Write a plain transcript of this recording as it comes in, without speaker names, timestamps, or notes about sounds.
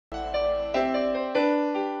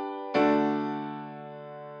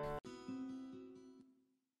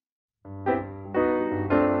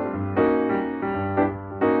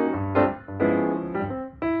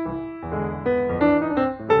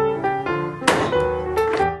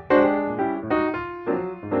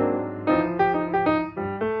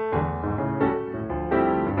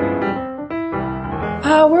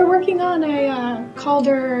working on a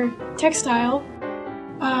Calder textile,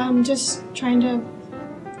 just trying to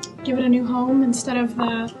give it a new home instead of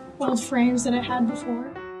the old frames that it had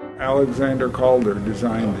before. Alexander Calder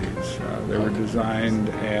designed these. They were designed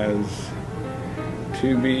as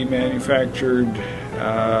to be manufactured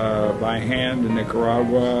by hand in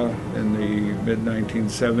Nicaragua in the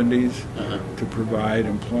mid-1970s to provide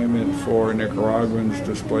employment for Nicaraguans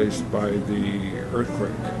displaced by the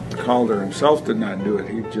earthquake. Calder himself did not do it,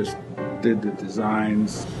 he just did the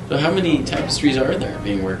designs. So how many tapestries are there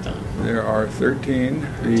being worked on? There are 13.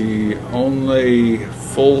 The only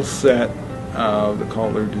full set of the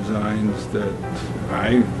Calder designs that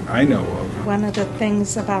I know of. One of the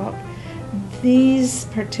things about these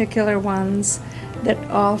particular ones that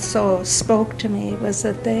also spoke to me was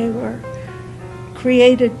that they were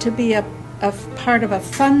created to be a part of a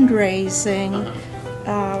fundraising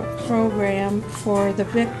program for the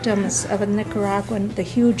victims of the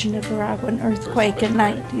huge Nicaraguan earthquake in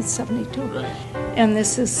 1972. Right. And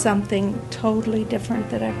this is something totally different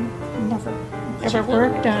that I've never ever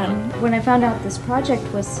worked on. When I found out this project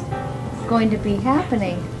was going to be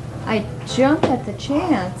happening, I jumped at the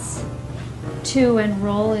chance to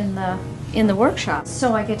enroll in the workshop.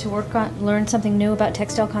 So I get to learn something new about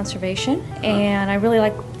textile conservation, and I really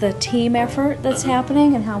like the team effort that's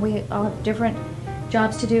happening and how we all have different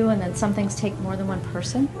jobs to do, and then some things take more than one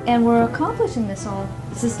person. And we're accomplishing this all,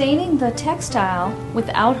 sustaining the textile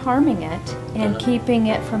without harming it and keeping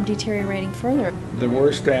it from deteriorating further. The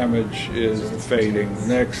worst damage is the fading.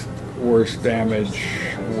 Next worst damage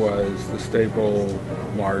was the staple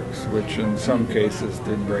marks, which in some cases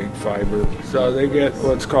did break fiber. So they get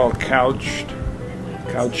what's called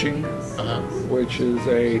couching, which is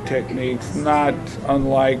a technique not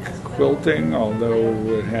unlike quilting, although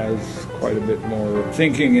it has quite a bit more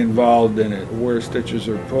thinking involved in it. Where stitches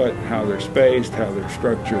are put, how they're spaced, how they're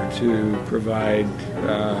structured to provide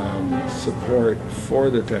support for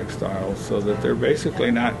the textiles so that they're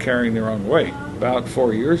basically not carrying their own weight. About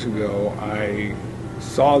 4 years ago, I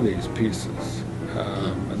saw these pieces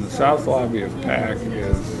in the south lobby of PAC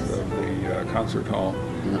of the concert hall.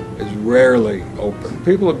 Is rarely open.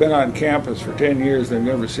 People have been on campus for 10 years, they've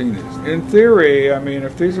never seen these. In theory, I mean,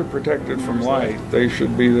 if these are protected from light, they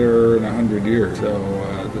should be there in 100 years. So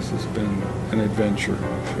this has been an adventure,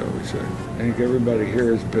 shall we say. I think everybody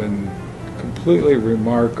here has been completely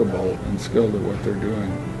remarkable and skilled at what they're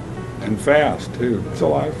doing. And fast, too. It's a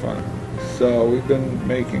lot of fun. So we've been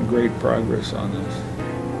making great progress on this.